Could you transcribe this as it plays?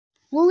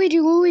Luigi,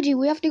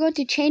 we have to go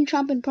to Chain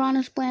Chomp and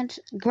Piranha Plant's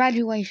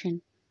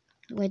graduation.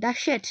 Wait, that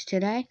shit's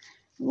today.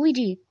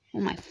 Luigi, oh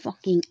my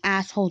fucking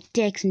asshole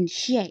dicks and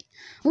shit.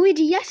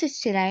 Luigi, yes,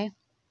 it's today.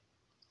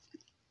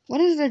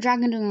 What is the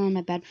dragon doing on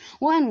my bed?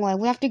 Well, anyway,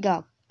 we have to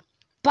go.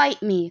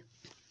 Bite me.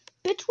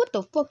 Bitch, what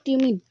the fuck do you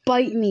mean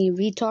bite me,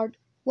 retard?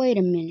 Wait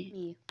a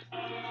minute.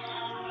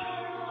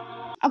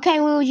 Okay,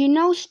 Luigi,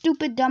 no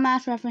stupid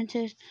dumbass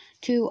references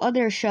to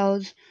other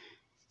shows.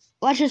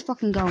 Let's just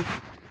fucking go.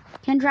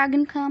 Can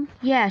Dragon come?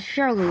 Yeah,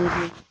 sure,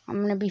 Luigi.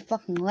 I'm gonna be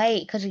fucking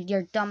late because of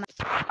your dumb.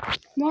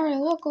 Mario,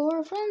 look, all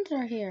our friends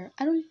are here.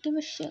 I don't give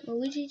a shit,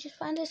 Luigi. Just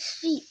find a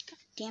seat. God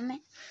damn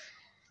it.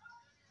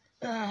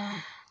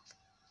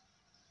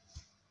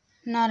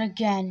 Not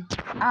again.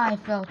 I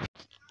felt.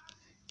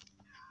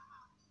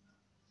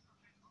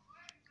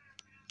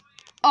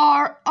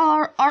 Oh,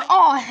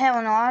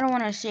 hell no. I don't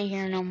want to sit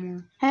here no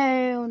more.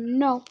 Hell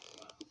no.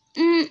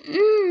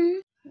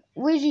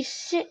 Luigi,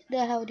 sit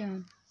the hell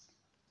down.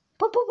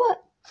 But,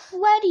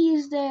 Freddy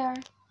is there.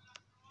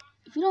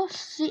 If you don't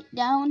sit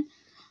down,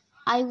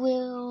 I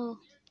will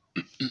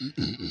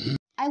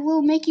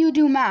make you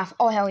do math.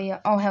 Oh, hell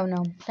yeah. Oh, hell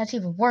no. That's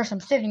even worse. I'm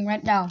sitting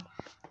right now.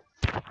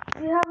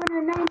 We have an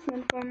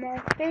announcement from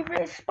our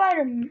favorite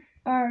Spider-Man,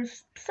 or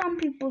some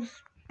people's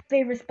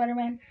favorite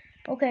Spider-Man.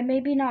 Okay,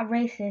 maybe not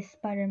racist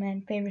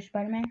Spider-Man, favorite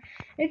Spider-Man.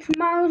 It's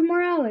Miles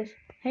Morales.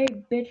 Hey,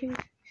 bitches.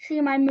 See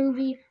my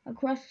movie,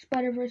 Across the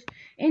Spider-Verse,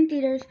 in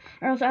theaters,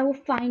 or else I will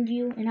find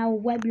you and I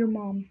will web your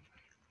mom.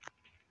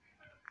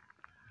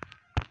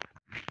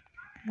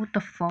 What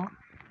the fuck?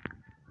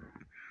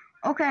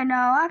 Okay,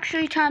 now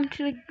actually time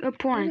to the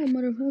point. Hello,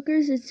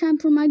 motherfuckers. It's time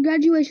for my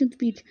graduation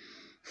speech.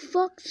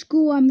 Fuck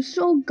school. I'm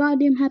so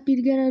goddamn happy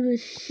to get out of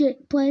this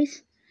shit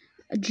place.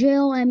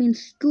 Jail, I mean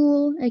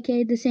school,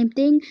 aka the same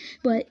thing,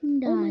 but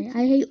I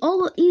hate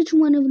each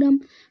one of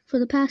them for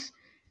the past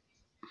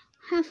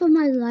half of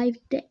my life.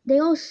 They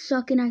all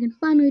suck and I can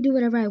finally do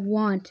whatever I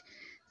want.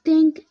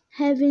 Thank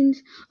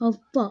heavens of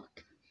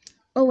fuck.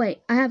 Oh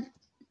wait, I have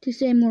to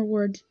say more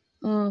words.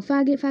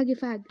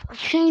 Faggot.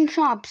 Chain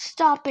Chomp,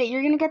 stop it.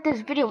 You're gonna get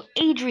this video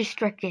age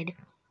restricted.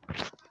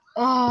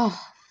 Oh,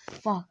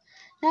 fuck.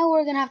 Now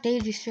we're gonna have to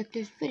age restrict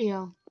this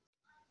video.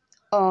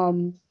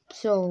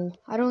 So,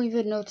 I don't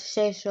even know what to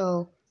say,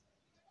 so,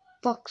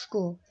 fuck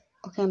school.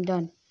 Okay, I'm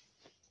done.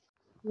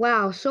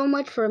 Wow, so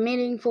much for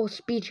meaningful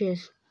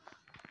speeches.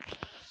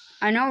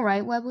 I know,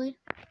 right, Webley?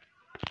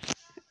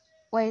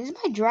 Wait, is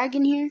my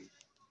dragon here?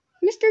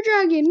 Mr.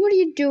 Dragon, what are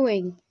you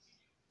doing?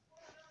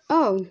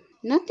 Oh,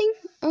 nothing?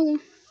 Okay.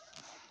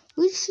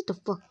 Please sit the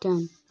fuck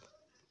down.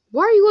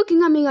 Why are you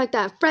looking at me like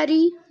that,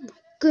 Freddy? Oh, my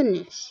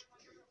goodness.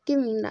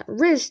 Give me that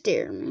wrist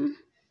there, man.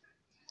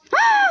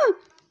 Ah!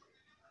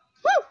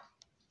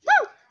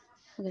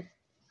 Okay.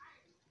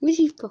 Would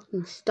you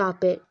fucking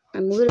stop it?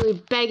 I'm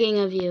literally begging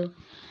of you.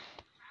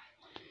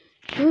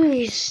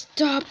 Please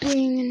stop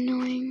being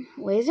annoying.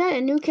 Wait, is that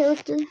a new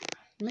character?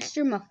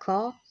 Mr.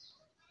 McCall?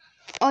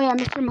 Oh yeah,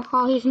 Mr.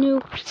 McCall, he's new.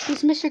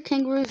 He's Mr.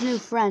 Kangaroo's new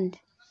friend.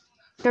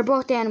 They're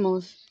both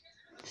animals.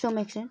 So it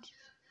makes sense.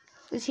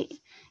 Is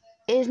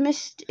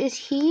Mr.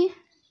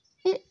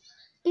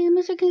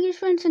 Kangaroo's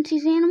friend since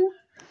he's an animal?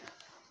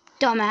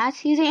 Dumbass,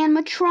 he's an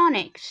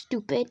animatronic,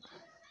 stupid.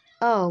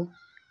 Oh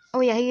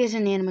yeah, he is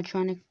an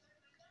animatronic.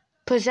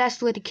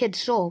 Possessed with a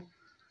kid's soul.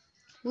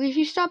 Will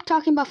you stop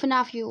talking about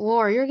FNAF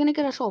lore? You're gonna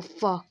get us all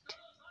fucked.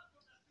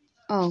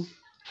 Oh.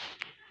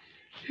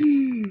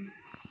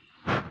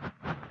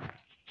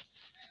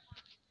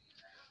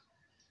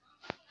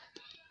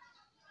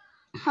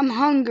 I'm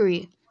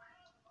hungry.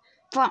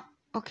 Fuck.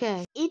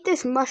 Okay. Eat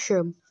this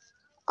mushroom.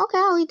 Okay,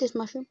 I'll eat this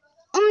mushroom.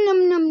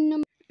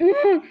 Nom.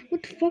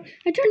 What the fuck?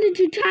 I turned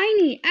into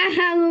tiny.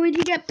 Aha,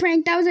 Luigi, get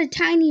pranked. That was a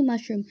tiny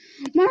mushroom.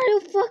 Mario,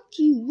 fuck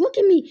you. Look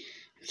at me.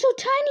 I'm so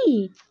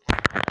tiny.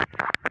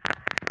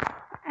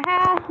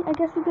 I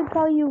guess we could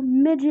call you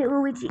Midget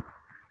Luigi.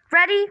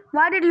 Freddy,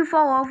 why did you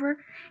fall over?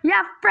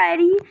 Yeah,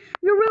 Freddy.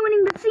 You're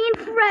ruining the scene,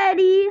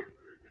 Freddy.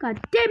 God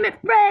damn it,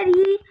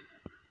 Freddy.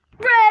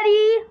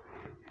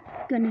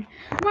 Goodness.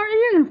 Mario,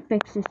 you're gonna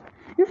fix this.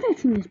 You're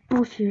fixing this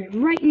bullshit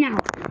right now.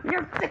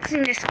 You're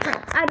fixing this.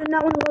 I do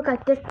not want to look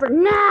like this for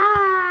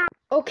now.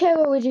 Okay,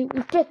 Luigi,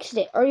 we fixed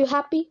it. Are you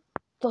happy?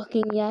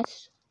 Fucking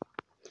yes.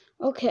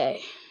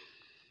 Okay.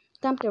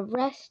 Time to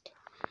rest.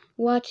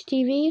 Watch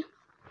TV.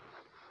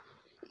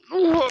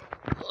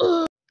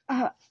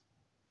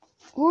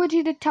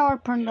 Luigi, the tower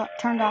turned off.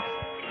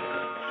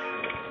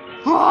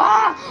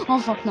 Ah! Oh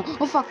fuck no.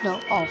 Oh fuck no.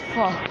 Oh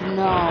fuck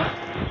no.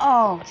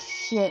 Oh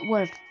shit,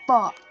 we're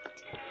fucked.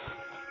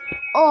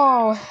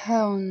 Oh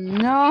hell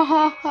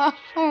no.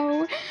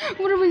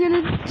 What are we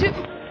gonna do?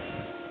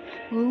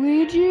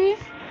 Luigi?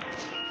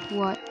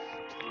 What?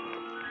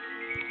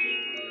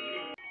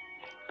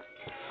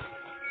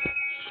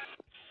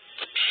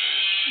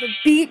 The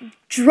beat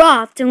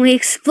dropped and we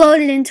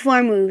exploded into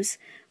our moves.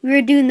 We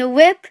were doing the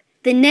whip,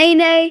 the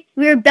nay-nay,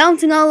 we were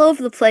bouncing all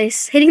over the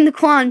place, hitting the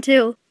quan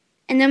too.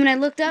 And then when I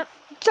looked up,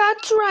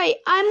 That's right,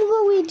 I'm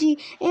Luigi,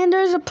 and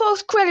there's a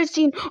post-credit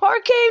scene.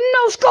 Arcade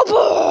no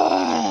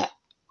scope.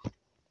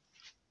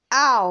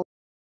 Ow.